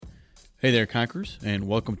Hey there, Conquerors, and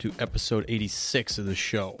welcome to episode 86 of the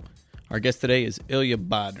show. Our guest today is Ilya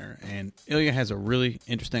Bodner, and Ilya has a really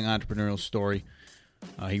interesting entrepreneurial story.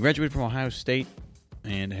 He graduated from Ohio State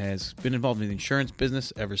and has been involved in the insurance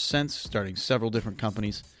business ever since, starting several different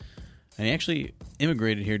companies. And he actually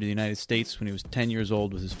immigrated here to the United States when he was 10 years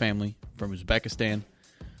old with his family from Uzbekistan.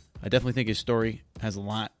 I definitely think his story has a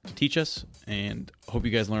lot to teach us, and hope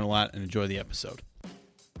you guys learn a lot and enjoy the episode.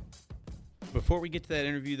 Before we get to that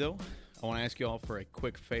interview, though, I want to ask you all for a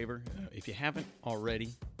quick favor. If you haven't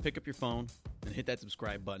already, pick up your phone and hit that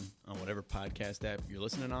subscribe button on whatever podcast app you're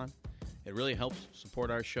listening on. It really helps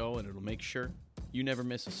support our show, and it'll make sure you never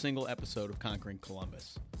miss a single episode of Conquering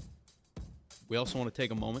Columbus. We also want to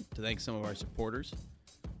take a moment to thank some of our supporters.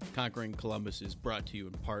 Conquering Columbus is brought to you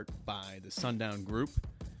in part by the Sundown Group.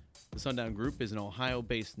 The Sundown Group is an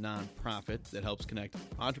Ohio-based nonprofit that helps connect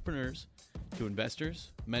entrepreneurs to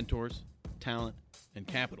investors, mentors, talent, and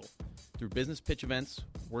capital through business pitch events,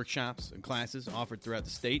 workshops, and classes offered throughout the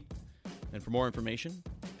state. And for more information,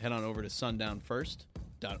 head on over to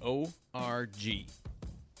sundownfirst.org.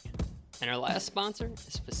 And our last sponsor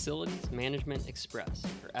is Facilities Management Express,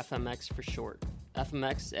 or FMX for short.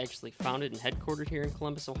 FMX is actually founded and headquartered here in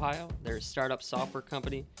Columbus, Ohio. They're a startup software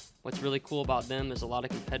company. What's really cool about them, there's a lot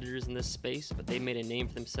of competitors in this space, but they made a name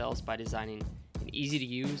for themselves by designing an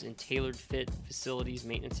easy-to-use and tailored-fit facilities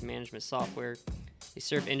maintenance and management software. They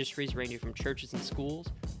serve industries ranging from churches and schools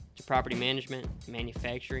to property management,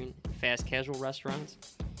 manufacturing, and fast casual restaurants.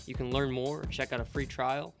 You can learn more or check out a free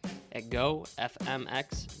trial at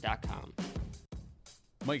gofmx.com.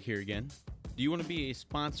 Mike here again. Do you want to be a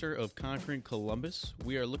sponsor of Conquering Columbus?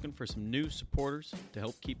 We are looking for some new supporters to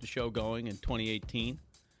help keep the show going in 2018.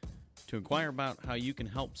 To inquire about how you can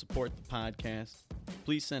help support the podcast,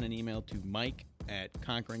 please send an email to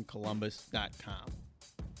mike@conqueringcolumbus.com.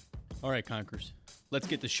 All right, Conquerors, let's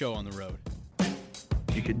get the show on the road.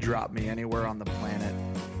 You could drop me anywhere on the planet,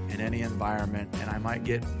 in any environment, and I might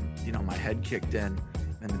get, my head kicked in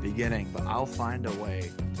the beginning, but I'll find a way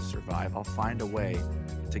to survive. I'll find a way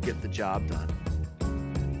to get the job done.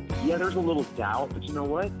 Yeah, there's a little doubt, but you know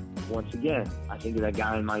what? Once again, I think of that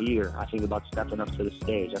guy in my ear. I think about stepping up to the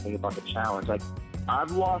stage. I think about the challenge.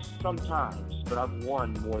 I've lost sometimes, but I've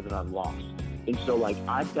won more than I've lost. And so,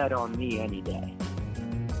 I bet on me any day.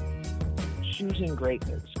 Choosing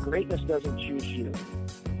greatness. Greatness doesn't choose you.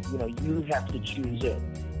 You have to choose it.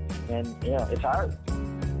 And, it's hard.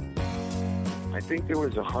 I think there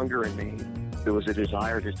was a hunger in me. There was a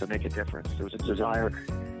desire just to make a difference. There was a desire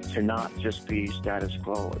to not just be status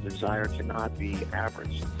quo, a desire to not be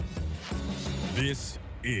average. This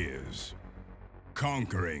is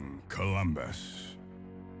Conquering Columbus.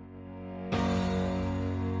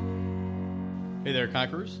 Hey there,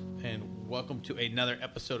 Conquerors, and welcome to another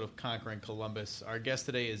episode of Conquering Columbus. Our guest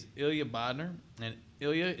today is Ilya Bodner, and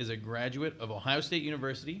Ilya is a graduate of Ohio State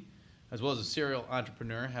University, as well as a serial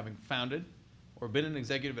entrepreneur, having founded or been an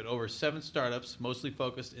executive at over 7 startups, mostly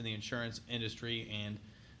focused in the insurance industry, and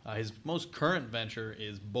his most current venture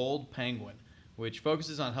is Bold Penguin, which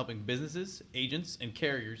focuses on helping businesses, agents, and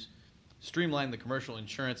carriers streamline the commercial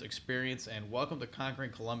insurance experience. And welcome to Conquering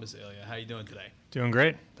Columbus, Ilya. How are you doing today? Doing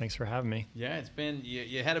great. Thanks for having me. Yeah, it's been,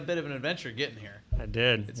 you had a bit of an adventure getting here. I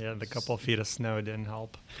did. The couple of feet of snow didn't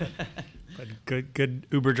help. But good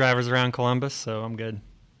Uber drivers around Columbus, so I'm good.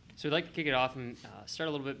 So we'd like to kick it off and start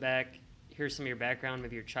a little bit back. Here's some of your background,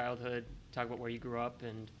 maybe your childhood, talk about where you grew up,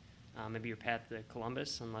 and maybe your path to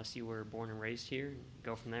Columbus, unless you were born and raised here, and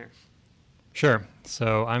go from there. Sure.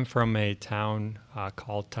 So I'm from a town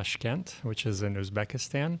called Tashkent, which is in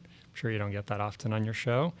Uzbekistan. I'm sure you don't get that often on your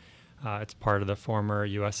show. It's part of the former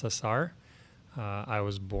USSR. I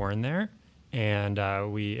was born there, and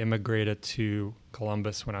we immigrated to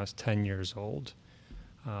Columbus when I was 10 years old.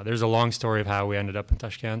 There's a long story of how we ended up in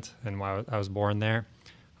Tashkent and why I was born there.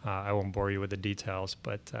 I won't bore you with the details,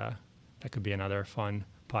 but that could be another fun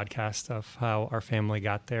podcast of how our family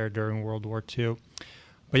got there during World War II.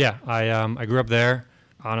 But yeah, I grew up there.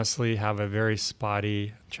 Honestly, have a very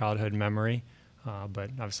spotty childhood memory, but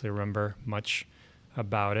obviously remember much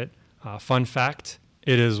about it. Fun fact,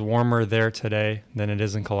 it is warmer there today than it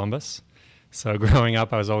is in Columbus. So growing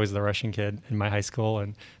up, I was always the Russian kid in my high school,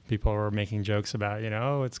 and people were making jokes about,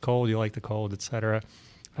 oh, it's cold, you like the cold, etc.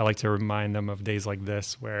 I like to remind them of days like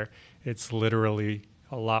this where it's literally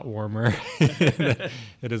a lot warmer than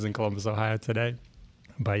it is in Columbus, Ohio today.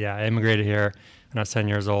 But yeah, I immigrated here when I was 10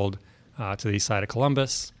 years old to the east side of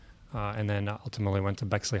Columbus, and then ultimately went to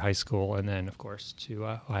Bexley High School, and then, of course, to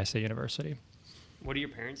Ohio State University. What do your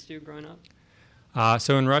parents do growing up?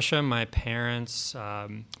 So in Russia, my parents,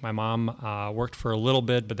 my mom worked for a little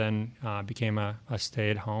bit, but then became a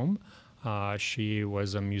stay-at-home. She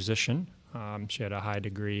was a musician. She had a high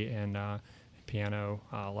degree in piano,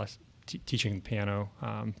 teaching piano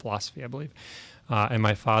philosophy, I believe. And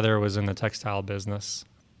my father was in the textile business.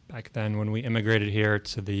 Back then, when we immigrated here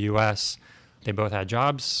to the U.S., they both had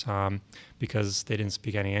jobs. Because they didn't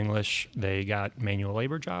speak any English, they got manual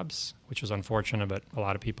labor jobs, which was unfortunate, but a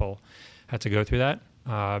lot of people had to go through that.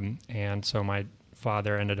 And so my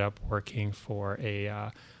father ended up working for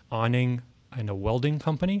a awning and a welding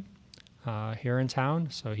company here in town.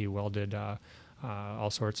 So he welded all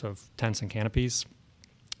sorts of tents and canopies.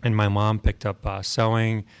 And my mom picked up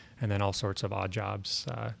sewing and then all sorts of odd jobs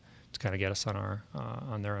to kind of get us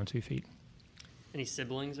on their own 2 feet. Any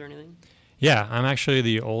siblings or anything? Yeah, I'm actually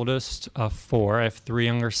the oldest of 4. I have 3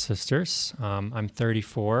 younger sisters. I'm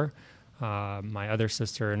 34. My other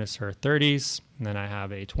sister is her 30s. And then I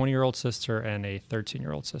have a 20-year-old sister and a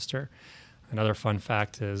 13-year-old sister. Another fun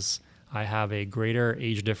fact is I have a greater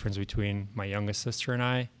age difference between my youngest sister and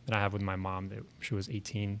I than I have with my mom. She was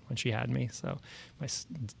 18 when she had me. So my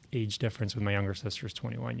age difference with my younger sister is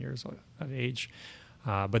 21 years of age.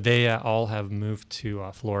 But they all have moved to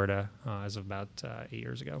Florida as of about 8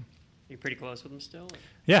 years ago. You're pretty close with them still?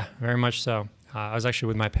 Yeah, very much so. I was actually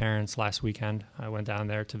with my parents last weekend. I went down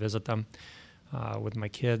there to visit them with my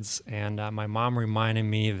kids, and my mom reminded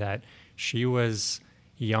me that she was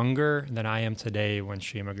younger than I am today when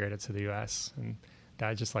she immigrated to the U.S., and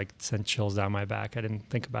that just sent chills down my back. I didn't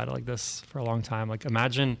think about it like this for a long time.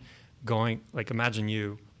 Imagine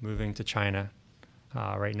you moving to China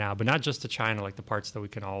right now, but not just to China, the parts that we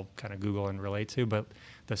can all kind of Google and relate to, but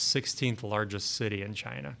the 16th largest city in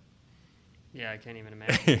China. Yeah, I can't even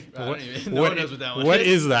imagine. No one knows what that one What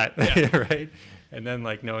is. is that? Yeah. Right? And then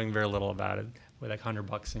knowing very little about it with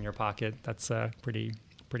 $100 in your pocket, that's a pretty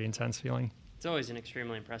intense feeling. It's always an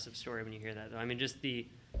extremely impressive story when you hear that, though. I mean, just the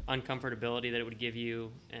uncomfortability that it would give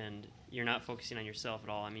you, and you're not focusing on yourself at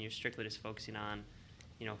all. I mean, you're strictly just focusing on,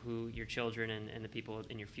 who your children and the people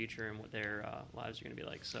in your future and what their lives are going to be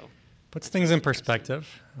like. So puts things in perspective.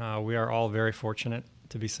 We are all very fortunate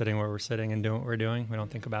to be sitting where we're sitting and doing what we're doing. We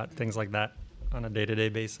don't think about things like that on a day-to-day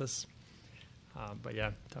basis. But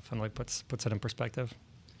yeah, definitely puts it in perspective.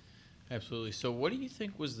 Absolutely. So what do you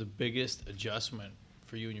think was the biggest adjustment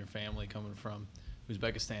for you and your family coming from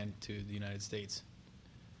Uzbekistan to the United States?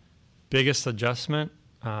 Biggest adjustment,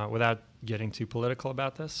 without getting too political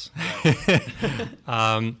about this?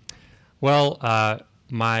 I'm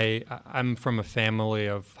from a family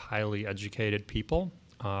of highly educated people.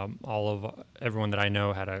 Everyone that I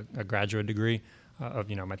know had a graduate degree of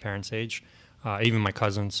my parents' age. Even my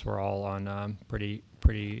cousins were all on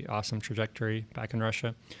pretty awesome trajectory back in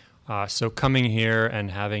Russia. So coming here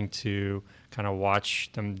and having to kind of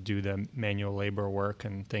watch them do the manual labor work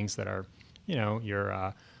and things that are,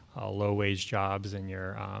 your low wage jobs and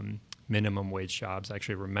your minimum wage jobs. I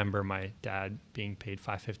actually remember my dad being paid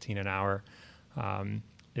 $5.15 an hour.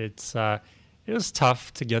 It was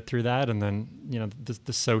tough to get through that, and then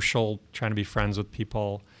the social, trying to be friends with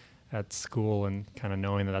people at school and kind of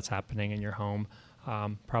knowing that that's happening in your home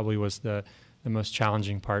probably was the most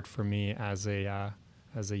challenging part for me as a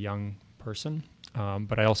young person.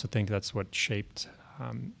 But I also think that's what shaped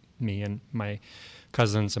me and my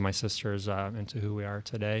cousins and my sisters into who we are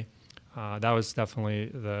today. That was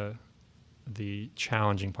definitely the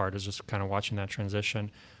challenging part, is just kind of watching that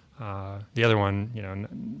transition. The other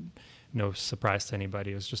one, no surprise to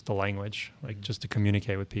anybody, is just the language. Just to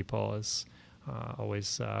communicate with people is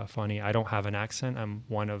always funny. I don't have an accent. I'm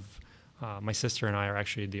one of my sister and I are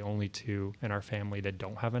actually the only two in our family that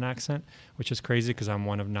don't have an accent, which is crazy because I'm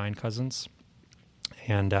one of 9 cousins.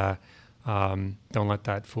 And don't let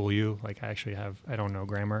that fool you. I don't know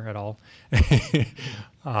grammar at all.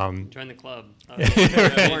 Join the club.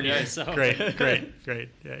 Great.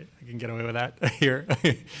 Yeah, I can get away with that here.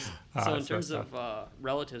 So in terms of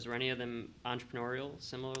relatives, were any of them entrepreneurial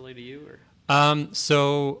similarly to you? Or?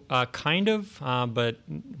 Kind of, but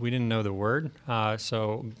we didn't know the word.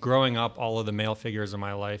 So growing up, all of the male figures in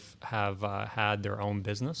my life have had their own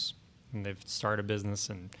business, and they've started a business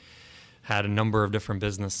and had a number of different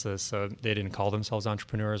businesses. So they didn't call themselves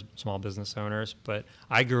entrepreneurs, small business owners. But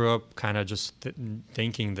I grew up kind of just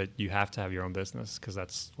thinking that you have to have your own business because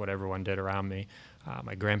that's what everyone did around me.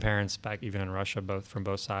 My grandparents, back even in Russia, from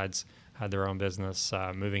both sides, had their own business.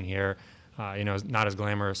 Moving here, not as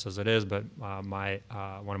glamorous as it is, but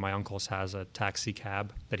one of my uncles has a taxi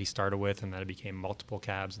cab that he started with, and then it became multiple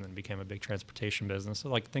cabs, and then became a big transportation business.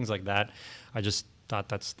 So things like that, I just thought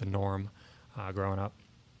that's the norm growing up.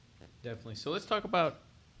 Definitely. So let's talk about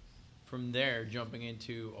from there, jumping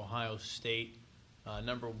into Ohio State.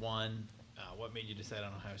 Number one, what made you decide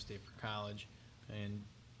on Ohio State for college? And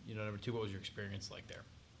number two, what was your experience like there?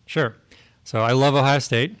 Sure. So I love Ohio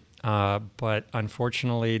State, but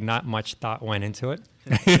unfortunately not much thought went into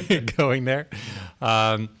it going there.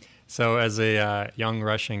 So as a young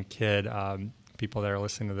Russian kid, people that are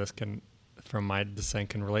listening to this from my descent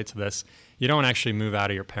can relate to this. You don't actually move out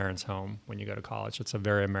of your parents' home when you go to college. It's a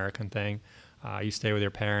very American thing. You stay with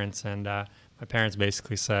your parents, and my parents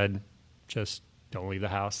basically said, just don't leave the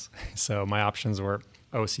house. So my options were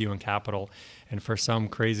OSU and Capital, and for some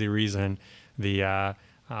crazy reason, the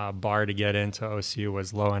bar to get into OSU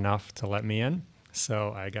was low enough to let me in.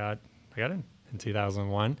 So I got in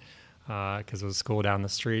 2001 because it was a school down the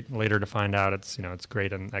street. Later to find out it's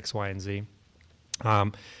great in X, Y, and Z.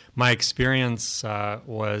 My experience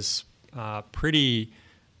was pretty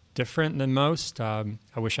different than most. I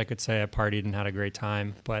wish I could say I partied and had a great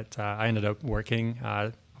time, but I ended up working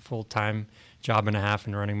a full-time job and a half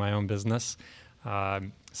and running my own business.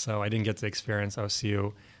 So I didn't get to experience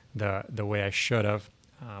OSU the way I should have,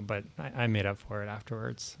 but I made up for it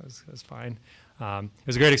afterwards. It was fine. It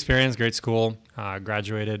was a great experience, great school,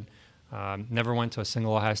 graduated. Never went to a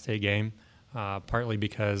single Ohio State game, partly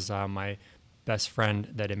because my best friend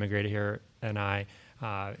that immigrated here and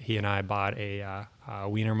he and I bought a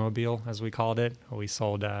Wienermobile, as we called it. We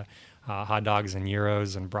sold hot dogs and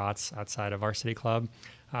gyros and brats outside of Varsity Club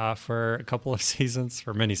for a couple of seasons,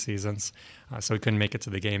 for many seasons. So we couldn't make it to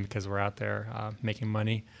the game because we're out there making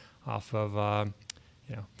money off of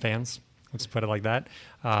fans. Let's put it like that.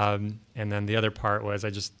 And then the other part was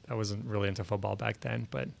I wasn't really into football back then,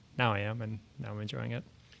 but now I am, and now I'm enjoying it.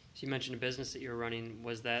 So you mentioned a business that you were running.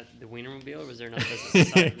 Was that the Wienermobile, or was there another business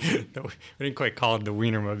aside? We didn't quite call it the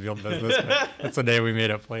Wienermobile business, but that's the name we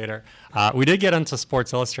made up later. We did get into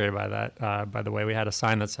Sports Illustrated by that. By the way, we had a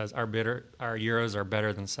sign that says, our Euros are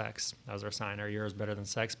better than sex. That was our sign, our Euros better than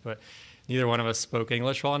sex. But neither one of us spoke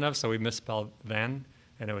English well enough, so we misspelled then,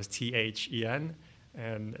 and it was THEN.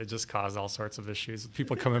 And it just caused all sorts of issues.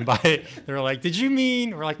 People coming by, they were like, did you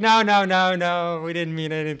mean? We're like, no, we didn't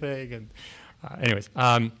mean anything. And anyways,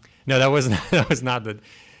 no, that was not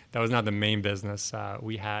the main business.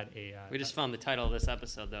 We had we just found the title of this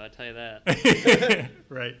episode, though. I tell you that.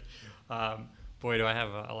 Right. Boy, do I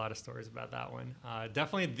have a lot of stories about that one.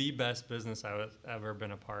 Definitely the best business I've ever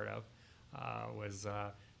been a part of was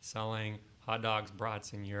selling hot dogs,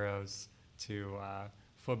 brats, and gyros to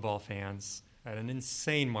football fans at an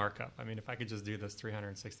insane markup. I mean, if I could just do this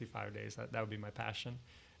 365 days, that would be my passion.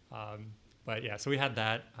 But yeah, so we had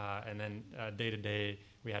that, and then day to day,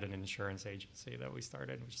 we had an insurance agency that we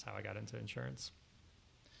started, which is how I got into insurance.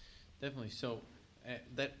 Definitely. So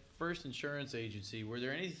that first insurance agency, were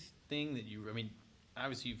there anything that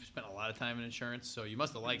obviously you've spent a lot of time in insurance, so you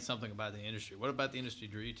must have liked something about the industry. What about the industry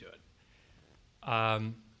drew you to it?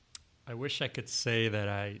 I wish I could say that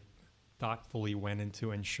I thoughtfully went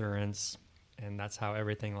into insurance, and that's how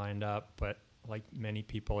everything lined up. But like many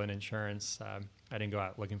people in insurance, I didn't go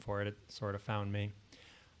out looking for it. It sort of found me.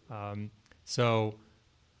 So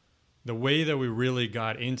the way that we really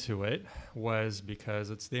got into it was because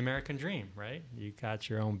it's the American dream, right? You got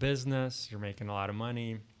your own business, you're making a lot of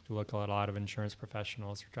money, you look at a lot of insurance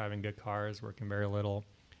professionals, you're driving good cars, working very little,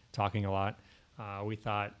 talking a lot. We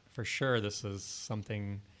thought for sure this is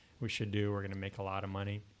something we should do. We're going to make a lot of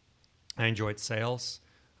money. I enjoyed sales.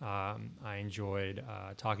 I enjoyed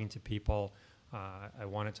talking to people. I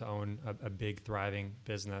wanted to own a big, thriving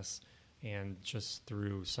business. And just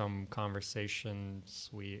through some conversations,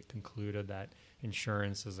 we concluded that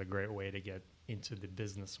insurance is a great way to get into the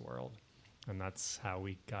business world. And that's how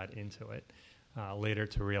we got into it. Later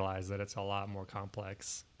to realize that it's a lot more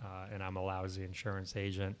complex, and I'm a lousy insurance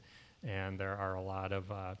agent, and there are a lot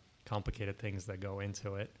of complicated things that go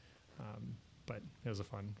into it. But it was a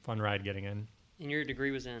fun ride getting in. And your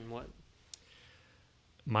degree was in what?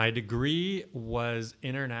 My degree was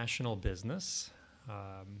international business.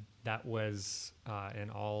 That was, in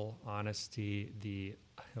all honesty, the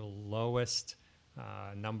lowest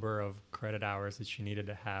number of credit hours that you needed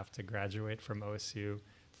to have to graduate from OSU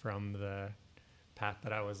from the path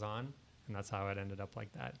that I was on. And that's how it ended up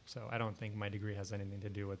like that. So I don't think my degree has anything to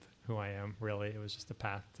do with who I am, really. It was just a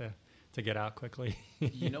path to get out quickly.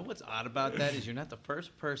 You know what's odd about that is you're not the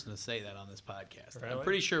first person to say that on this podcast. Really? I'm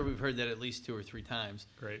pretty sure we've heard that at least 2 or 3 times.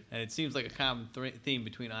 Great. And it seems like a common theme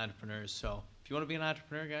between entrepreneurs. So if you want to be an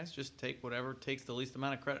entrepreneur, guys, just take whatever takes the least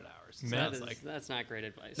amount of credit hours. That's not great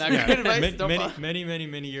advice. Not great advice.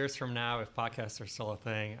 Many years from now, if podcasts are still a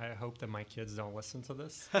thing, I hope that my kids don't listen to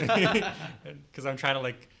this. Because I'm trying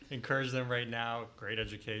to encourage them right now. Great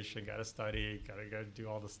education, got to study, got to go do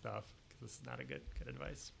all the stuff. Because this is not a good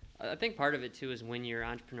advice. I think part of it too is when your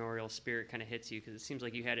entrepreneurial spirit kind of hits you, because it seems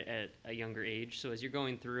like you had it at a younger age. So as you're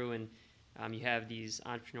going through and you have these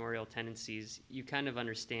entrepreneurial tendencies, you kind of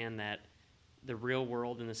understand that the real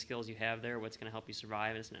world and the skills you have there, what's going to help you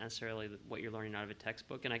survive, isn't necessarily what you're learning out of a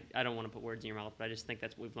textbook. And I don't want to put words in your mouth, but I just think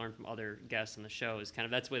that's what we've learned from other guests on the show is kind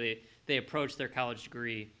of that's where they approach their college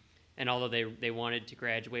degree. And although they wanted to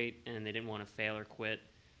graduate and they didn't want to fail or quit,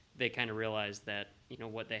 they kind of realized that, you know,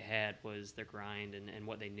 what they had was their grind and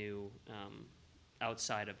what they knew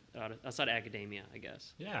outside of academia, I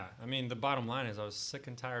guess. Yeah, I mean, the bottom line is I was sick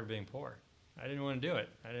and tired of being poor. I didn't want to do it.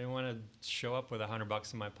 I didn't want to show up with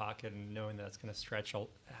 $100 in my pocket and knowing that it's going to stretch.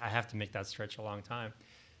 I have to make that stretch a long time.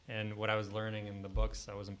 And what I was learning in the books,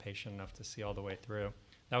 I wasn't patient enough to see all the way through.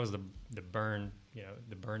 That was the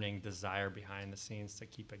burning desire behind the scenes to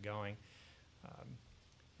keep it going.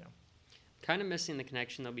 Kind of missing the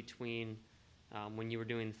connection though between when you were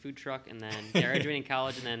doing the food truck and then graduating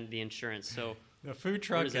college and then the insurance. So the food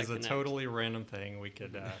truck is a totally random thing. We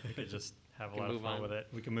could just have a lot of fun with it.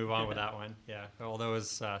 We can move on with that one. Yeah. Although it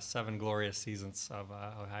was 7 glorious seasons of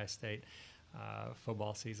Ohio State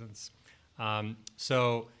football seasons.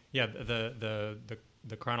 So yeah,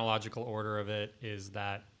 the chronological order of it is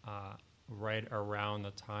that right around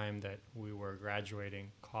the time that we were graduating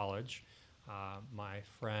college, my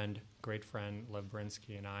great friend Lev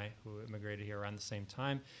Brinsky and I, who immigrated here around the same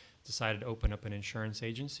time, decided to open up an insurance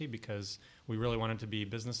agency because we really wanted to be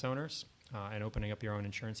business owners, and opening up your own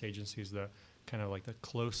insurance agency is the kind of like the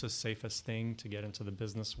closest, safest thing to get into the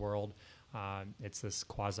business world. It's this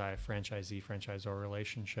quasi-franchisee-franchisor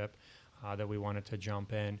relationship that we wanted to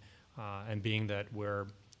jump in, and being that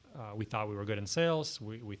we thought we were good in sales,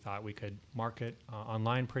 we thought we could market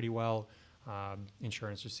online pretty well.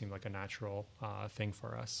 Insurance just seemed like a natural thing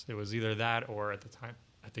for us. It was either that or at the time,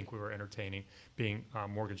 I think we were entertaining being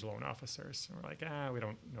mortgage loan officers. And we're like, we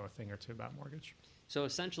don't know a thing or two about mortgage. So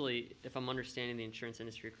essentially, if I'm understanding the insurance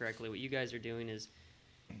industry correctly, what you guys are doing is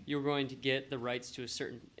you're going to get the rights to a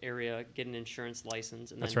certain area, get an insurance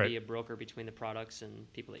license, and then be a broker between the products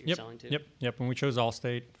and people that you're selling to. Yep. And we chose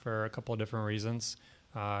Allstate for a couple of different reasons.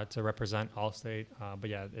 To represent Allstate, but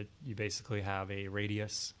yeah, you basically have a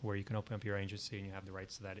radius where you can open up your agency and you have the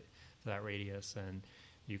rights to that radius, and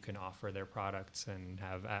you can offer their products and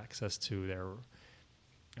have access to their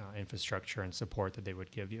infrastructure and support that they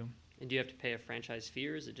would give you. And do you have to pay a franchise fee,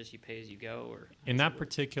 or is it just you pay as you go? Or in that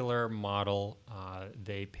particular model,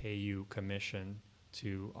 they pay you commission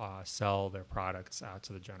to sell their products out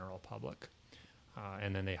to the general public.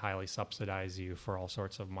 And then they highly subsidize you for all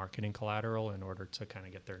sorts of marketing collateral in order to kind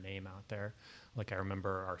of get their name out there. Like I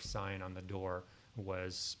remember our sign on the door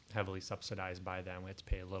was heavily subsidized by them. We had to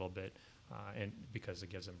pay a little bit and because it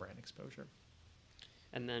gives them brand exposure.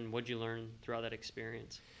 And then what'd you learn throughout that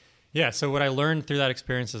experience? Yeah, so what I learned through that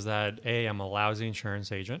experience is that, A, I'm a lousy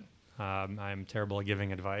insurance agent. I'm terrible at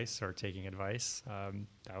giving advice or taking advice.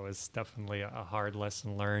 That was definitely a hard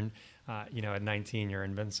lesson learned. At 19, you're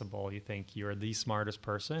invincible. You think you're the smartest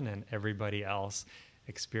person, and everybody else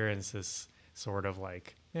experiences sort of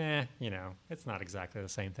like, it's not exactly the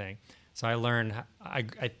same thing. So I learned,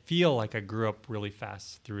 I feel like I grew up really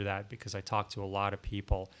fast through that because I talked to a lot of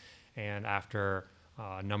people. And after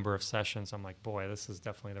a number of sessions, I'm like, boy, this is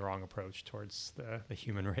definitely the wrong approach towards the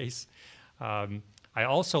human race. I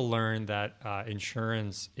also learned that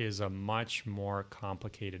insurance is a much more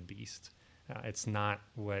complicated beast. It's not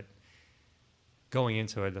what going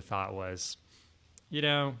into it, the thought was,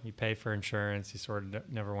 you pay for insurance, you sort of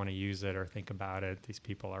never want to use it or think about it. These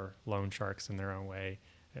people are loan sharks in their own way.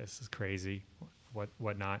 This is crazy,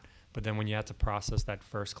 whatnot. But then when you have to process that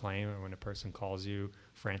first claim, or when a person calls you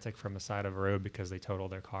frantic from the side of a road because they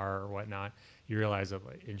totaled their car or whatnot, you realize that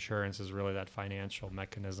insurance is really that financial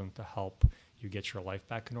mechanism to help you get your life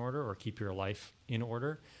back in order or keep your life in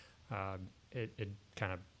order. It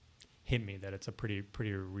kind of hit me that it's a pretty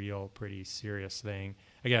real, pretty serious thing.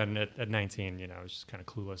 Again, at 19, I was just kind of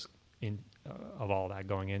clueless of all that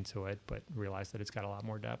going into it, but realized that it's got a lot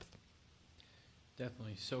more depth.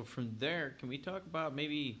 Definitely. So from there, can we talk about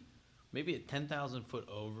maybe a 10,000-foot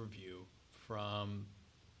overview from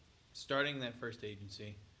starting that first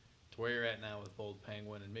agency to where you're at now with Bold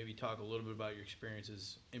Penguin, and maybe talk a little bit about your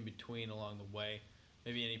experiences in between along the way,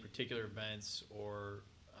 maybe any particular events or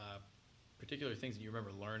particular things that you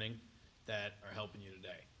remember learning that are helping you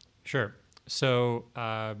today? Sure. So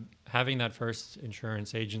having that first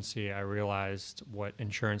insurance agency, I realized what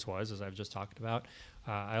insurance was, as I've just talked about.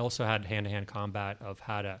 I also had hand-to-hand combat of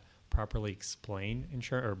how to properly explain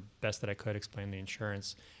insurance, or best that I could explain the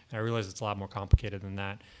insurance. And I realized it's a lot more complicated than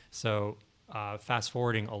that. So fast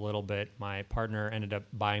forwarding a little bit, my partner ended up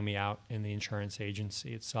buying me out in the insurance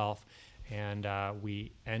agency itself, and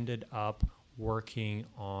we ended up working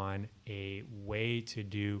on a way to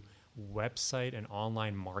do website and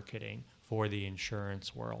online marketing for the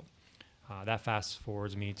insurance world. That fast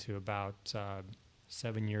forwards me to about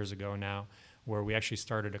 7 years ago now, where we actually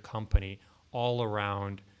started a company all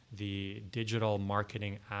around the digital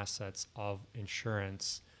marketing assets of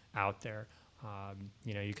insurance out there.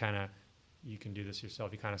 You can do this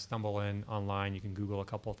yourself. You kind of stumble in online, you can Google a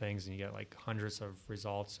couple things and you get like hundreds of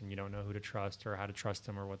results and you don't know who to trust or how to trust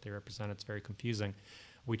them or what they represent. It's very confusing.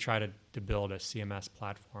 We try to build a CMS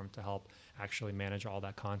platform to help actually manage all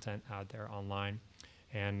that content out there online.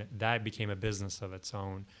 And that became a business of its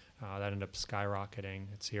own. That ended up skyrocketing.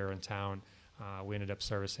 It's here in town. We ended up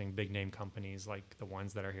servicing big name companies like the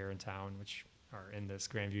ones that are here in town, which are in this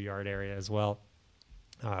Grandview Yard area as well.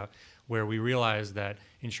 Where we realized that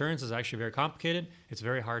insurance is actually very complicated. It's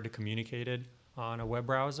very hard to communicate it on a web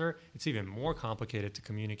browser. It's even more complicated to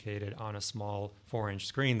communicate it on a small 4-inch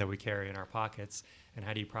screen that we carry in our pockets. And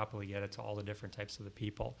how do you properly get it to all the different types of the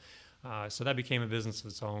people? So that became a business of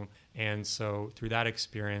its own. And so through that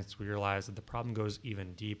experience, we realized that the problem goes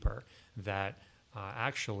even deeper, that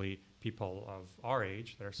actually people of our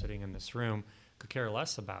age that are sitting in this room could care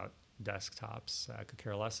less about desktops, could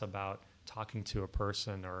care less about talking to a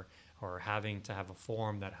person or having to have a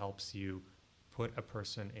form that helps you put a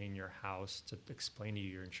person in your house to explain to you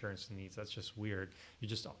your insurance needs. That's just weird. You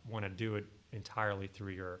just want to do it entirely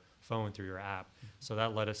through your phone, through your app. So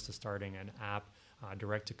that led us to starting an app,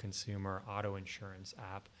 direct-to-consumer auto insurance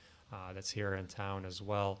app that's here in town as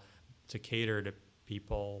well, to cater to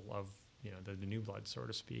people of the new blood, so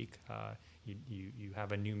to speak. You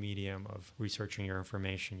have a new medium of researching your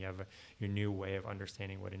information. You have your new way of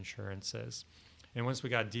understanding what insurance is. And once we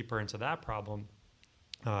got deeper into that problem,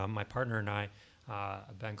 my partner and I,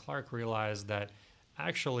 Ben Clark, realized that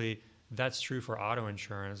actually that's true for auto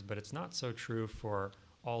insurance, but it's not so true for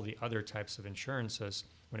all the other types of insurances.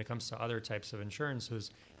 When it comes to other types of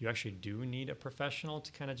insurances, you actually do need a professional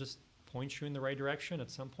to kind of just point you in the right direction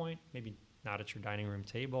at some point, maybe not at your dining room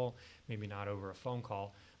table, maybe not over a phone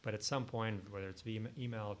call, but at some point, whether it's via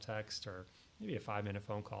email, text, or maybe a 5-minute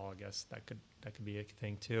phone call, I guess that could be a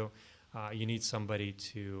thing too. You need somebody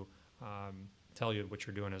to tell you what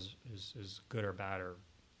you're doing is good or bad or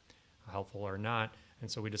helpful or not. And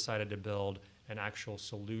so we decided to build an actual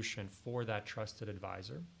solution for that trusted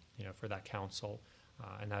advisor, for that counsel.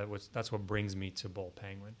 And that's what brings me to Bull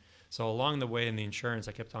Penguin. So along the way in the insurance,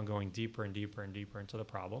 I kept on going deeper and deeper and deeper into the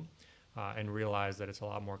problem. And realize that it's a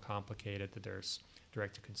lot more complicated, that there's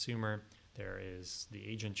direct-to-consumer, there is the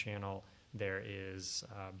agent channel, there is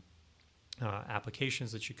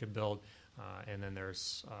applications that you could build, and then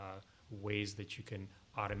there's ways that you can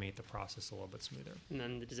automate the process a little bit smoother. And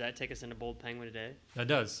then does that take us into Bold Penguin today? That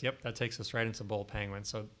does, yep. That takes us right into Bold Penguin.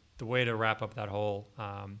 So the way to wrap up that whole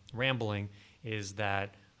rambling is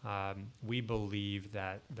that we believe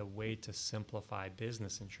that the way to simplify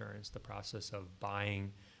business insurance, the process of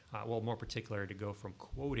buying, more particular to go from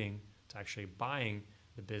quoting to actually buying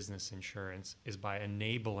the business insurance, is by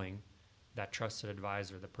enabling that trusted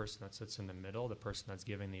advisor, the person that sits in the middle, the person that's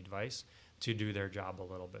giving the advice, to do their job a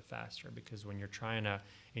little bit faster. Because when you're trying to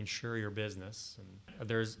insure your business,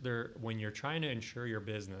 and when you're trying to insure your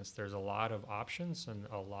business, there's a lot of options and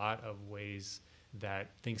a lot of ways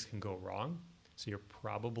that things can go wrong. So you're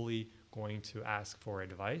probably going to ask for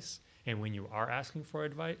advice. And when you are asking for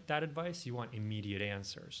that advice, you want immediate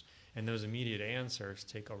answers. And those immediate answers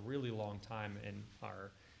take a really long time in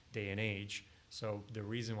our day and age. So the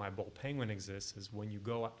reason why Bull Penguin exists is when you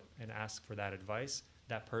go and ask for that advice,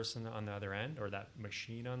 that person on the other end or that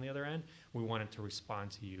machine on the other end, we want it to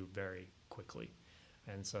respond to you very quickly.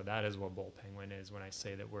 And so that is what Bull Penguin is when I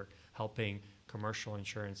say that we're helping commercial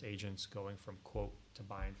insurance agents going from quote to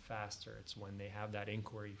buying faster. It's when they have that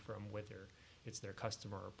inquiry from whether it's their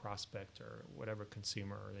customer or prospect or whatever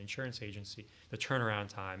consumer or the insurance agency, the turnaround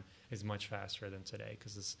time is much faster than today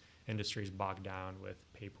because this industry is bogged down with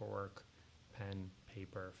paperwork, pen,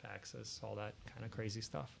 paper, faxes, all that kind of crazy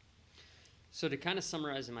stuff. So to kind of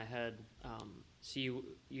summarize in my head, so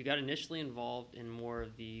you got initially involved in more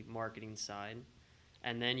of the marketing side,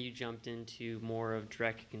 and then you jumped into more of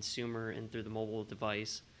direct-to-consumer and through the mobile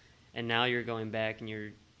device, and now you're going back and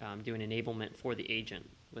you're doing enablement for the agent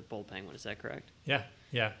with Bull Penguin. Is that correct? Yeah.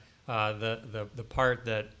 The part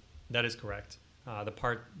that is correct.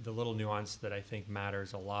 The little nuance that I think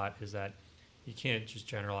matters a lot is that you can't just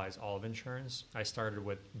generalize all of insurance. I started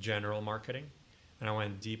with general marketing, and I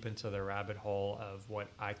went deep into the rabbit hole of what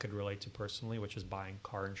I could relate to personally, which is buying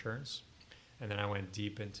car insurance. And then I went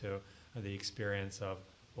deep into the experience of,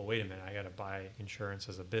 well, wait a minute, I got to buy insurance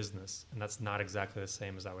as a business, and that's not exactly the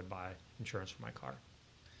same as I would buy insurance for my car.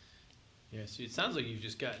 Yeah, so it sounds like you've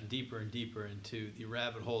just gotten deeper and deeper into the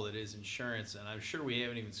rabbit hole that is insurance, and I'm sure we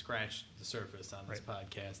haven't even scratched the surface on this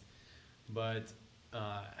podcast. But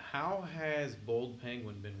how has Bold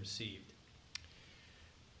Penguin been received?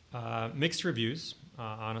 Mixed reviews,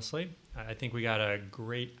 honestly. I think we got a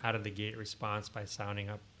great out-of-the-gate response by signing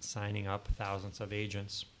up thousands of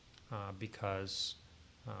agents because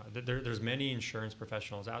there's many insurance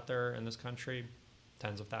professionals out there in this country,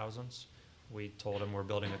 tens of thousands. We told them we're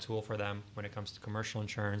building a tool for them when it comes to commercial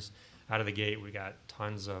insurance. Out of the gate, we got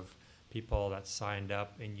tons of people that signed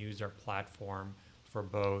up and used our platform for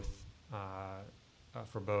both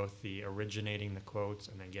the originating the quotes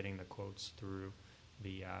and then getting the quotes through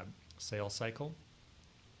the sales cycle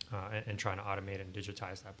and trying to automate and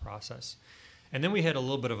digitize that process. And then we hit a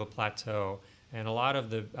little bit of a plateau, and a lot of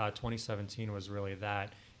the 2017 was really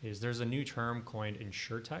that, is there's a new term coined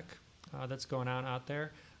InsurTech that's going on out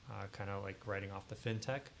there. Kind of like writing off the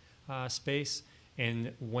fintech space.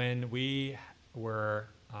 And when we were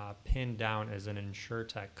pinned down as an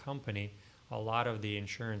InsurTech company, a lot of the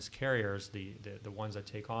insurance carriers, the ones that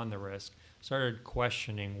take on the risk, started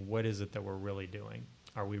questioning what is it that we're really doing.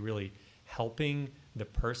 Are we really helping the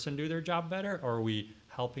person do their job better, or are we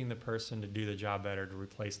helping the person to do the job better to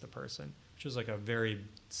replace the person? Which is like a very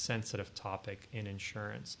sensitive topic in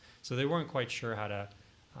insurance. So they weren't quite sure how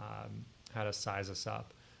to size us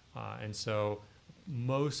up. And so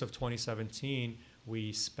most of 2017,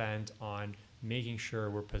 we spent on making sure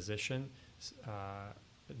we're positioned,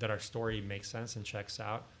 that our story makes sense and checks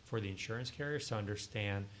out for the insurance carriers to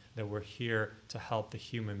understand that we're here to help the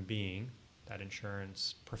human being, that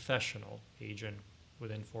insurance professional, agent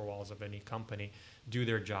within four walls of any company, do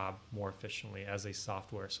their job more efficiently as a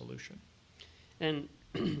software solution. And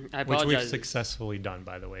I apologize. Which we've successfully done,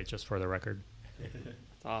 by the way, just for the record.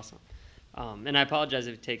 That's awesome. And I apologize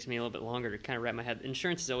if it takes me a little bit longer to kind of wrap my head.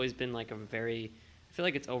 Insurance has always been like I feel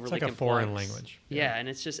like it's overly complex. It's like a foreign language. Yeah, and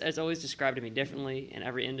it's always described to me differently in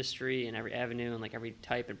every industry and every avenue and like every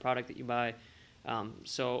type and product that you buy.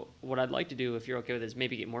 So what I'd like to do, if you're okay with it, is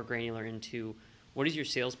maybe get more granular into what does your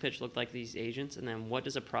sales pitch look like to these agents, and then what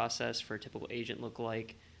does a process for a typical agent look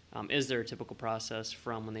like? Is there a typical process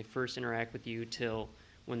from when they first interact with you till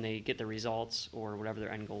when they get the results or whatever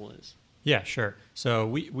their end goal is? Yeah, sure.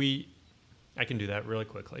 So I can do that really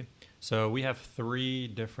quickly. So we have 3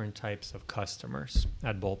 different types of customers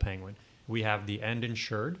at Bold Penguin. We have the end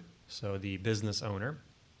insured, so the business owner,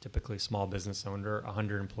 typically small business owner,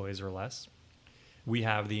 100 employees or less. We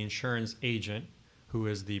have the insurance agent, who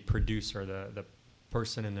is the producer, the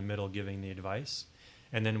person in the middle giving the advice.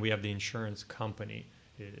 And then we have the insurance company.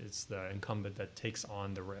 It's the incumbent that takes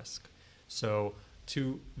on the risk. So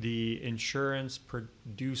to the insurance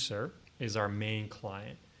producer is our main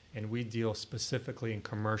client. And we deal specifically in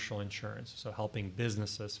commercial insurance, so helping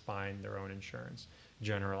businesses find their own insurance,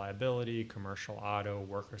 general liability, commercial auto,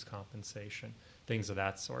 workers' compensation, things of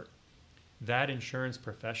that sort. That insurance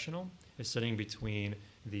professional is sitting between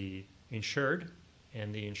the insured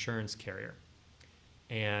and the insurance carrier.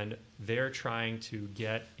 And they're trying to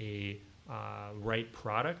get a right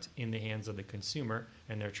product in the hands of the consumer,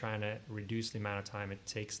 and they're trying to reduce the amount of time it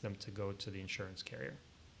takes them to go to the insurance carrier.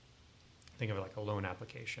 Think of it like a loan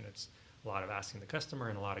application. It's a lot of asking the customer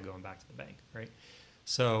and a lot of going back to the bank, right?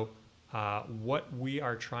 So what we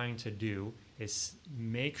are trying to do is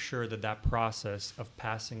make sure that that process of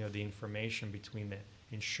passing of the information between the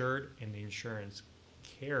insured and the insurance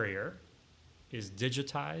carrier is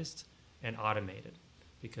digitized and automated.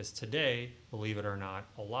 Because today, believe it or not,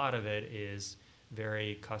 a lot of it is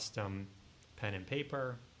very custom pen and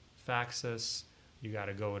paper, faxes. You got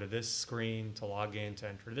to go to this screen to log in to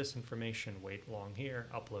enter this information, wait long here,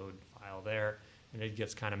 upload file there, and it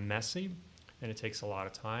gets kind of messy and it takes a lot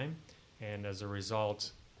of time. And as a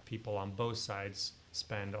result, people on both sides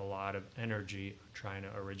spend a lot of energy trying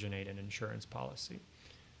to originate an insurance policy.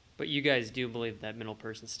 But you guys do believe that middle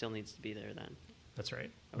person still needs to be there then? That's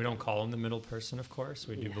right. Okay. We don't call him the middle person, of course.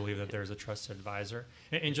 We do believe that there's a trusted advisor.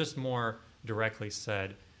 And just more directly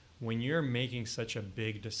said, when you're making such a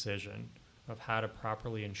big decision of how to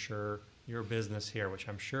properly insure your business here, which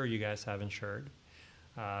I'm sure you guys have insured,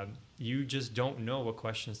 you just don't know what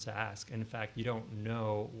questions to ask. In fact, you don't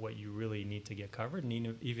know what you really need to get covered.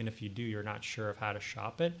 And even if you do, you're not sure of how to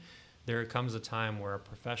shop it. There comes a time where a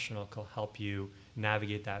professional can help you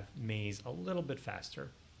navigate that maze a little bit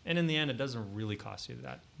faster. And in the end, it doesn't really cost you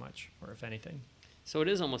that much, or if anything. So it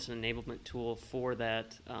is almost an enablement tool for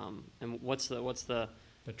that. And what's the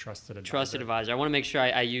The trusted advisor. Trusted advisor. I want to make sure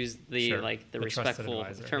I use the Sure. like the The trusted respectful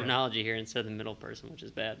advisor, terminology here instead of the middle person, which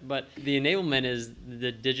is bad. But the enablement is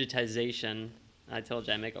the digitization. I told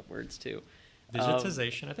you I make up words too.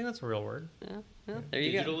 Digitization. I think that's a real word. Yeah, there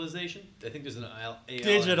you go. Digitalization? I think there's an AL.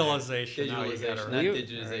 Digitalization. Now you got it Digitalization, right. not You-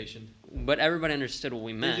 digitization. But everybody understood what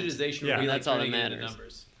we meant. Digitization Yeah. would be like That's all that turning it into matters.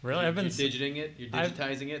 numbers. Really? You're digiting it. You're I've-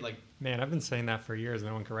 digitizing it. Like Man, I've been saying that for years.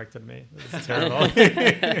 No one corrected me. This is terrible.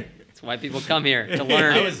 That's why people come here to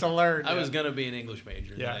learn. I was to learn. I was gonna be an English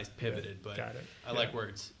major, Yeah. then I pivoted, but Got it. I like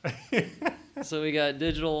words. So we got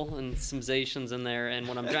digital and some zations in there, and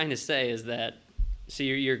what I'm trying to say is that so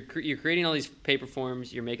you're creating all these paper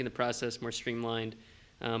forms, you're making the process more streamlined,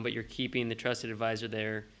 but you're keeping the trusted advisor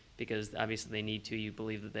there because obviously they need to. You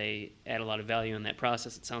believe that they add a lot of value in that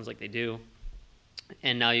process. It sounds like they do,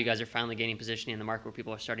 and now you guys are finally gaining positioning in the market where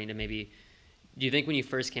people are starting to maybe. Do you think when you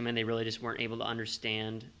first came in, they really just weren't able to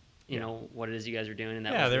understand, you know, what it is you guys are doing? And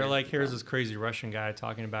that Yeah, was they're their like, here's problem? this crazy Russian guy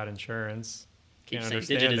talking about insurance. Keep Can't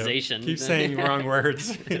saying understand him. digitization. Keep saying wrong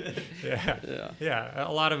words. Yeah. Yeah.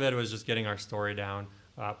 A lot of it was just getting our story down,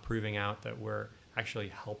 proving out that we're actually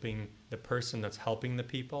helping the person that's helping the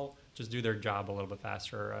people just do their job a little bit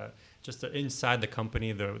faster. Just inside the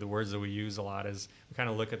company, the words that we use a lot is we kind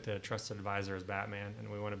of look at the trusted advisor as Batman, and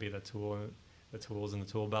we want to be the tools in the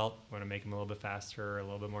tool belt. We want to make him a little bit faster, a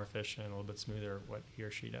little bit more efficient, a little bit smoother what he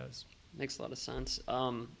or she does. Makes a lot of sense.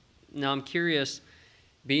 Now I'm curious,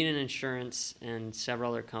 being in insurance and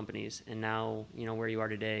several other companies, and now where you are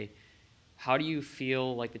today, how do you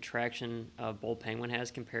feel like the traction of Bold Penguin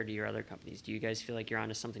has compared to your other companies? Do you guys feel like you're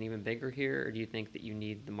onto something even bigger here, or do you think that you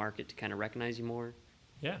need the market to kind of recognize you more?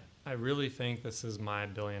 Yeah, I really think this is my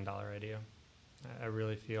 $1 billion idea. I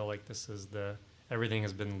really feel like this is everything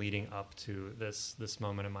has been leading up to this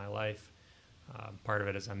moment in my life. Part of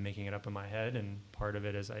it is I'm making it up in my head, and part of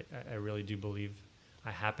it is I really do believe I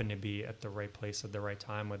happen to be at the right place at the right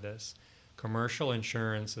time with this. Commercial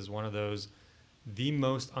insurance is one of the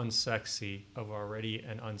most unsexy of already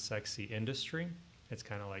an unsexy industry. It's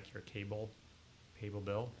kind of like your cable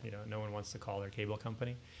bill. No one wants to call their cable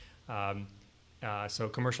company. So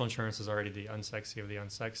commercial insurance is already the unsexy of the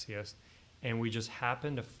unsexiest. And we just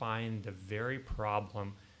happen to find the very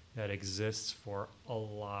problem that exists for a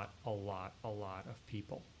lot of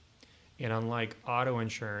people. And unlike auto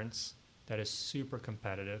insurance, that is super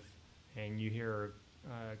competitive, and you hear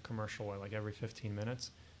a commercial like every 15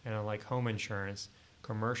 minutes, and unlike home insurance,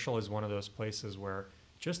 commercial is one of those places where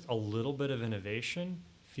just a little bit of innovation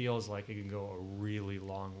feels like it can go a really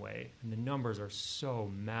long way. And the numbers are so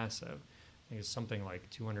massive. I think it's something like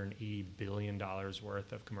 $280 billion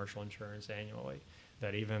worth of commercial insurance annually,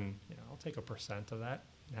 that even, I'll take 1% of that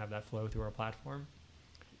and have that flow through our platform.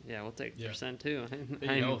 Yeah, we'll take percent too.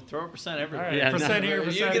 Throw a percent everywhere. All right, Yeah, percent no. here, You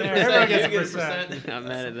percent get a there. percent, Everyone you gets a get a percent. percent. I'm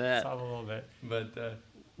mad at that. Solve a little bit. But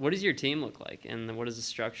What does your team look like, and what is the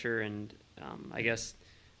structure? And I guess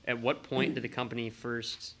at what point did the company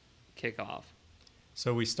first kick off?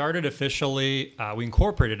 So we started officially, we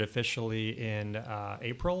incorporated officially in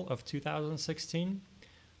April of 2016.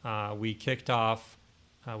 We kicked off,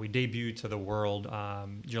 we debuted to the world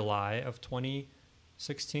July of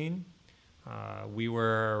 2016. We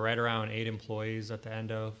were right around 8 employees at the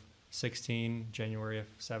end of 16, January of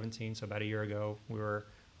 17. So about a year ago, we were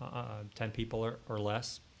 10 people or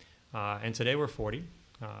less. And today we're 40.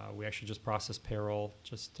 We actually just processed payroll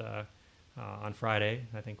just on Friday.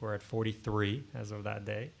 I think we're at 43 as of that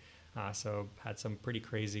day. So had some pretty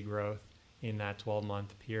crazy growth in that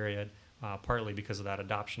 12-month period, partly because of that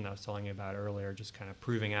adoption I was telling you about earlier, just kind of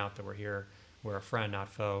proving out that we're a friend, not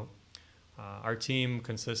foe. Our team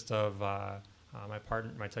consists of my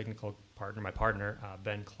partner,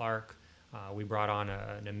 Ben Clark. We brought on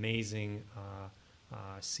an amazing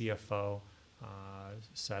CFO,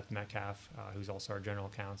 Seth Metcalf, who's also our general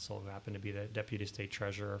counsel, who happened to be the deputy state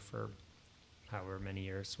treasurer for however many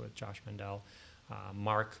years with Josh Mendel.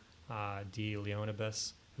 Mark D.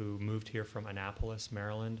 Leonibus, who moved here from Annapolis,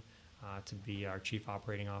 Maryland, to be our chief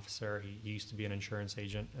operating officer. He used to be an insurance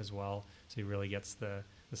agent as well, so he really gets the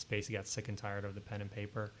space. He got sick and tired of the pen and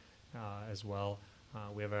paper as well.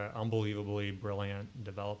 We have an unbelievably brilliant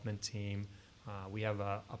development team. We have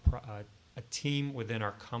a team within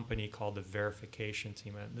our company called the verification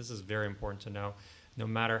team. And this is very important to know. No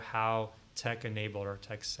matter how tech-enabled or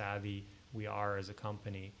tech-savvy we are as a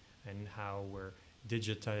company and how we're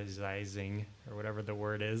digitizing, or whatever the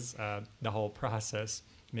word is, the whole process,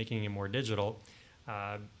 making it more digital,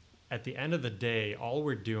 at the end of the day, all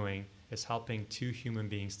we're doing is helping two human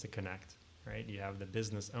beings to connect, right? You have the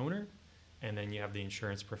business owner, and then you have the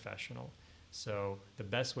insurance professional. So the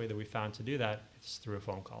best way that we found to do that is through a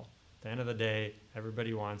phone call. At the end of the day,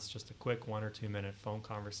 everybody wants just a quick 1 or 2 minute phone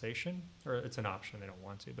conversation, or it's an option. They don't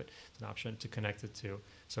want to, but it's an option to connect it to.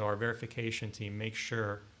 So our verification team makes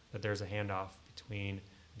sure that there's a handoff between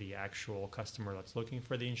the actual customer that's looking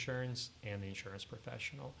for the insurance and the insurance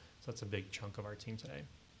professional. So that's a big chunk of our team today.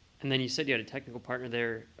 And then you said you had a technical partner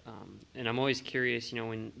there, and I'm always curious,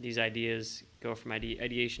 when these ideas go from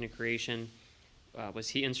ideation to creation, was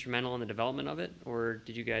he instrumental in the development of it, or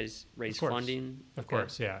did you guys raise funding? Of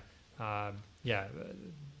course, yeah.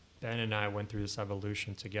 Ben and I went through this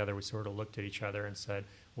evolution together. We sort of looked at each other and said,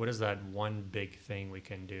 what is that one big thing we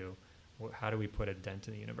can do? How do we put a dent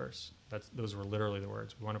in the universe? Those were literally the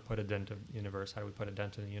words. We want to put a dent in the universe. How do we put a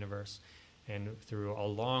dent in the universe? And through a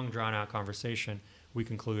long, drawn-out conversation, we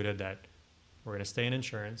concluded that we're going to stay in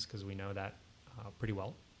insurance because we know that pretty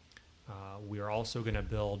well. We are also going to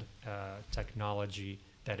build technology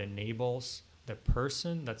that enables the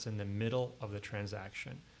person that's in the middle of the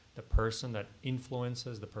transaction, the person that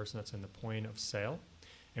influences the person that's in the point of sale,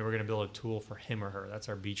 and we're going to build a tool for him or her. That's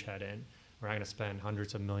our beachhead in. We're not going to spend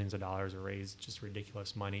hundreds of millions of dollars or raise just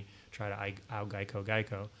ridiculous money, try to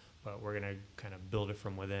out-Geico, but we're going to kind of build it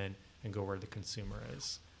from within and go where the consumer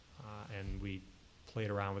is. And we played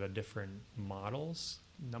around with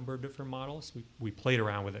number of different models. We played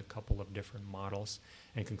around with a couple of different models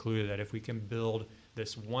and concluded that if we can build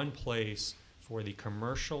this one place for the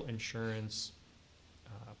commercial insurance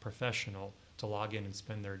professional to log in and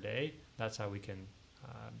spend their day, that's how we can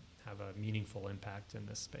have a meaningful impact in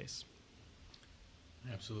this space.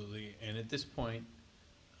 Absolutely. And at this point,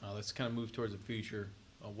 let's kind of move towards the future.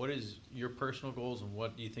 What is your personal goals, and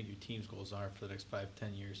what do you think your team's goals are for the next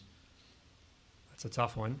 5-10 years? That's a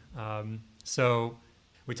tough one. So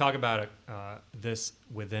we talk about this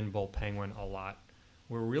within Bull Penguin a lot.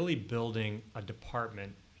 We're really building a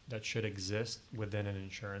department that should exist within an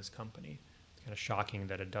insurance company. It's kind of shocking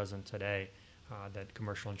that it doesn't today, that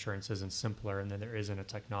commercial insurance isn't simpler and that there isn't a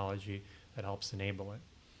technology that helps enable it.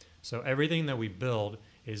 So everything that we build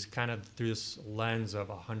is kind of through this lens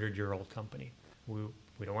of a 100-year-old company. We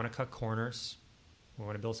don't want to cut corners. We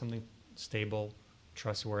want to build something stable,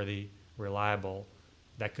 trustworthy, reliable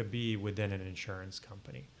that could be within an insurance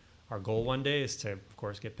company. Our goal one day is to, of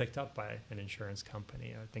course, get picked up by an insurance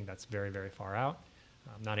company. I think that's very, very far out.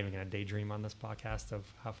 I'm not even going to daydream on this podcast of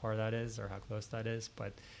how far that is or how close that is,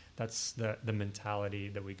 but that's the mentality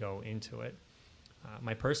that we go into it.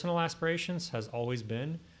 My personal aspirations has always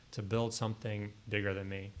been to build something bigger than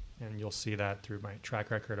me. And you'll see that through my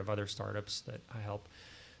track record of other startups that I help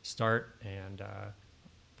start and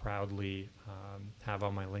proudly have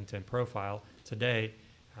on my LinkedIn profile today.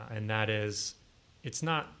 And that is, it's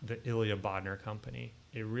not the Ilya Bodner company.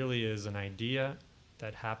 It really is an idea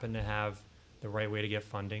that happened to have the right way to get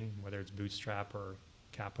funding, whether it's bootstrap or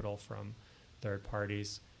capital from third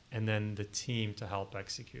parties, and then the team to help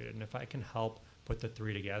execute it. And if I can help put the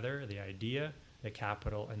three together, the idea, the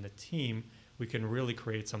capital, and the team, we can really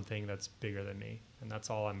create something that's bigger than me. And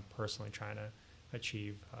that's all I'm personally trying to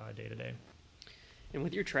achieve day to day. And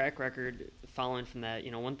with your track record, following from that,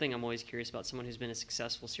 one thing I'm always curious about, someone who's been a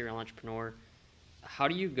successful serial entrepreneur, how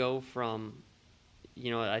do you go from,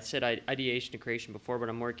 I said ideation to creation before, but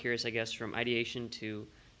I'm more curious, I guess, from ideation to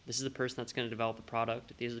this is the person that's going to develop the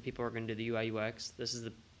product. These are the people who are going to do the UI UX. This is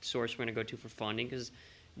the source we're going to go to for funding. Because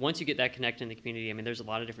once you get that connected in the community, there's a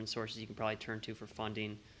lot of different sources you can probably turn to for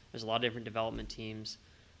funding. There's a lot of different development teams.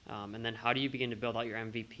 And then how do you begin to build out your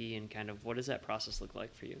MVP, and kind of what does that process look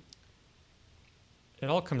like for you? It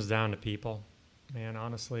all comes down to people, man.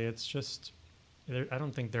 Honestly, it's just, I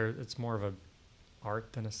don't think it's more of a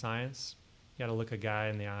art than a science. You got to look a guy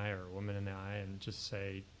in the eye or a woman in the eye and just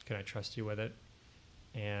say, can I trust you with it?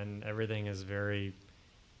 And everything is very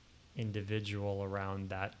individual around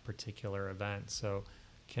that particular event. So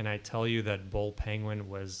can I tell you that Bull Penguin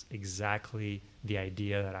was exactly the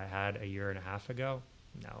idea that I had a year and a half ago?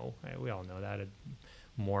 No, we all know that. It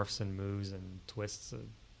morphs and moves and twists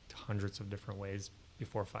hundreds of different ways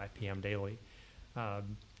before 5 p.m. daily.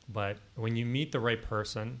 But when you meet the right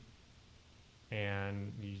person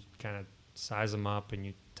and you kind of size them up and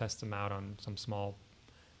you test them out on some small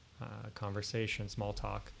conversation, small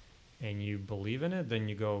talk, and you believe in it, then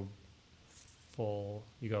you go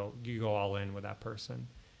all in with that person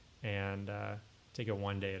and take it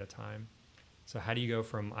one day at a time. So how do you go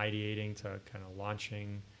from ideating to kind of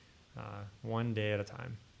launching one day at a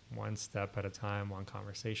time, one step at a time, one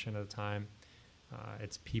conversation at a time?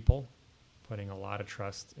 It's people, putting a lot of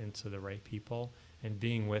trust into the right people and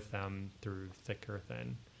being with them through thick or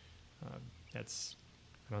thin. I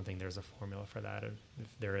don't think there's a formula for that.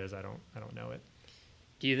 If there is, I don't know it.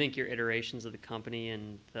 Do you think your iterations of the company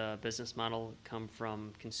and the business model come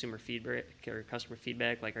from consumer feedback or customer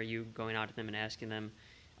feedback? Like, are you going out to them and asking them,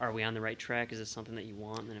 are we on the right track? Is this something that you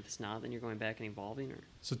want? And if it's not, then you're going back and evolving? Or?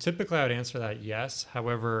 So typically I would answer that yes.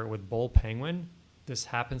 However, with Bold Penguin, this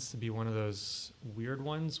happens to be one of those weird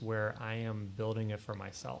ones where I am building it for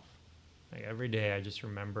myself. Like every day I just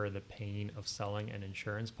remember the pain of selling an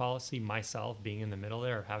insurance policy myself, being in the middle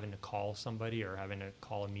there, or having to call somebody or having to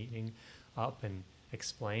call a meeting up and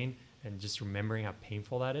explain, and just remembering how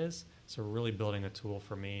painful that is. So we're really building a tool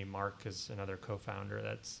for me. Mark is another co-founder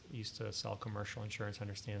that's used to sell commercial insurance,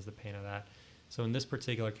 understands the pain of that. So in this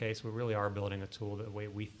particular case, we really are building a tool the way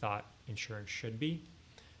we thought insurance should be.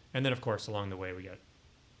 And then of course, along the way, we get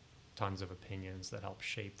tons of opinions that help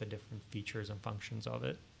shape the different features and functions of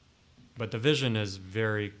it. But the vision is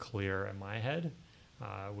very clear in my head.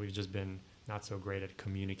 We've just been not so great at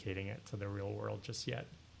communicating it to the real world just yet.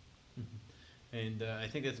 Mm-hmm. And I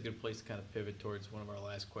think that's a good place to kind of pivot towards one of our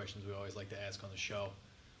last questions we always like to ask on the show.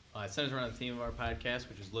 It centers around the theme of our podcast,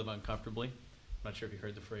 which is live uncomfortably. I'm not sure if you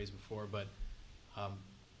heard the phrase before, but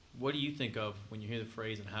what do you think of when you hear the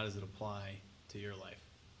phrase, and how does it apply to your life?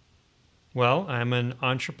 Well, I'm an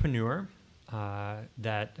entrepreneur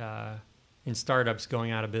that in startups,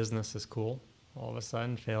 going out of business is cool. All of a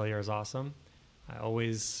sudden, failure is awesome. I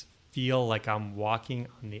always feel like I'm walking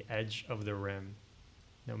on the edge of the rim,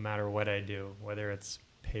 no matter what I do, whether it's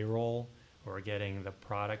payroll or getting the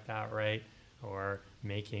product out right, or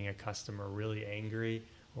making a customer really angry,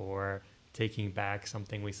 or taking back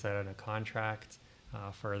something we said in a contract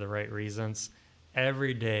for the right reasons.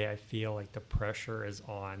 Every day I feel like the pressure is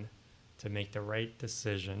on to make the right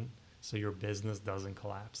decision so your business doesn't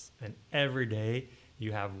collapse. And every day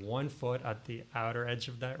you have one foot at the outer edge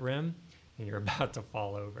of that rim and you're about to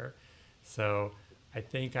fall over. So I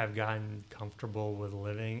think I've gotten comfortable with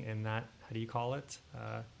living in that, how do you call it?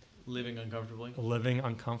 Living uncomfortably? Living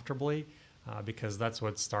uncomfortably, because that's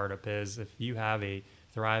what startup is. If you have a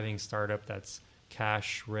thriving startup that's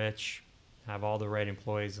cash rich, have all the right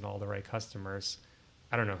employees and all the right customers,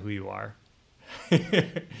 I don't know who you are.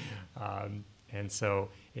 And so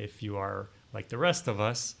if you are like the rest of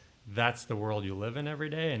us, that's the world you live in every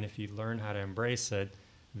day. And if you learn how to embrace it,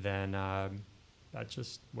 then that's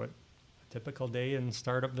just what a typical day in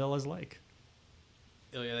Startupville is like.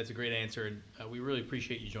 Ilya, that's a great answer. And we really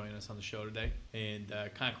appreciate you joining us on the show today. And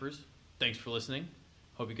Conquerors, thanks for listening.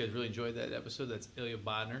 Hope you guys really enjoyed that episode. That's Ilya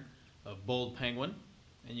Bodner of Bold Penguin.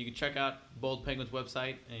 And you can check out Bold Penguin's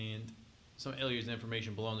website and some of Ilya's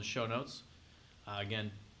information below in the show notes.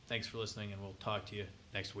 Again, thanks for listening, and we'll talk to you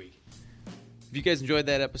next week. If you guys enjoyed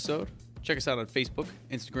that episode, check us out on Facebook,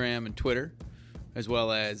 Instagram, and Twitter, as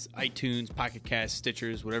well as iTunes, Pocket Cast,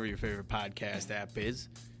 Stitchers, whatever your favorite podcast app is.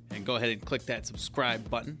 And go ahead and click that subscribe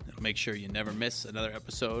button. It'll make sure you never miss another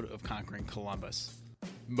episode of Conquering Columbus.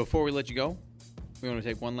 Before we let you go, we want to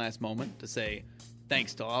take one last moment to say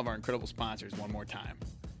thanks to all of our incredible sponsors one more time.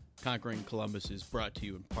 Conquering Columbus is brought to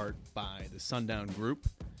you in part by the Sundown Group.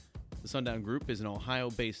 The Sundown Group is an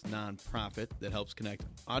Ohio-based nonprofit that helps connect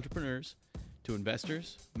entrepreneurs to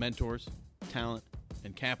investors, mentors, talent,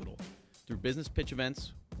 and capital through business pitch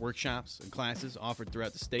events, workshops, and classes offered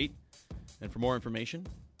throughout the state. And for more information,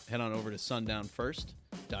 head on over to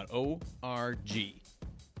sundownfirst.org.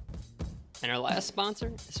 And our last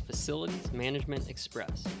sponsor is Facilities Management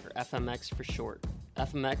Express, or FMX for short.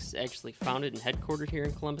 FMX is actually founded and headquartered here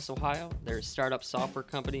in Columbus, Ohio. They're a startup software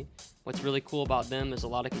company. What's really cool about them, there's a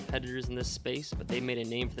lot of competitors in this space, but they made a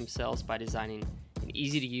name for themselves by designing an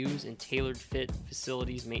easy-to-use and tailored-fit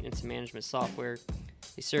facilities maintenance and management software.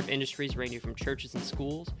 They serve industries ranging from churches and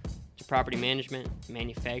schools to property management,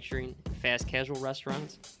 manufacturing, and fast casual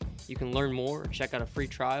restaurants. You can learn more or check out a free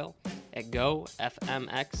trial at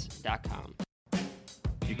gofmx.com.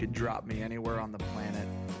 You could drop me anywhere on the planet,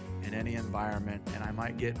 in any environment, and I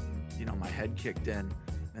might get, my head kicked in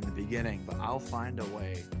the beginning, but I'll find a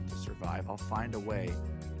way to survive. I'll find a way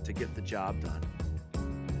to get the job done.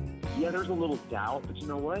 Yeah, there's a little doubt, but you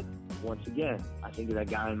know what? Once again, I think of that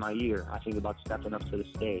guy in my ear. I think about stepping up to the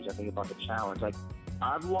stage. I think about the challenge. Like,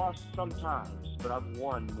 I've lost sometimes, but I've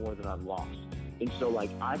won more than I've lost. And so,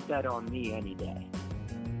 I bet on me any day.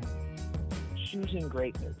 Choosing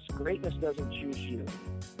greatness. Greatness doesn't choose you.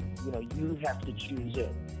 You have to choose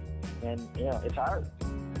it. And, it's hard.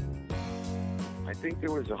 I think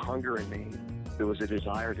there was a hunger in me. There was a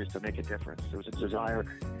desire just to make a difference. There was a desire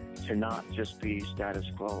to not just be status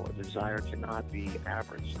quo, a desire to not be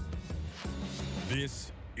average.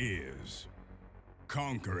 This is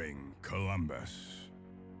Conquering Columbus.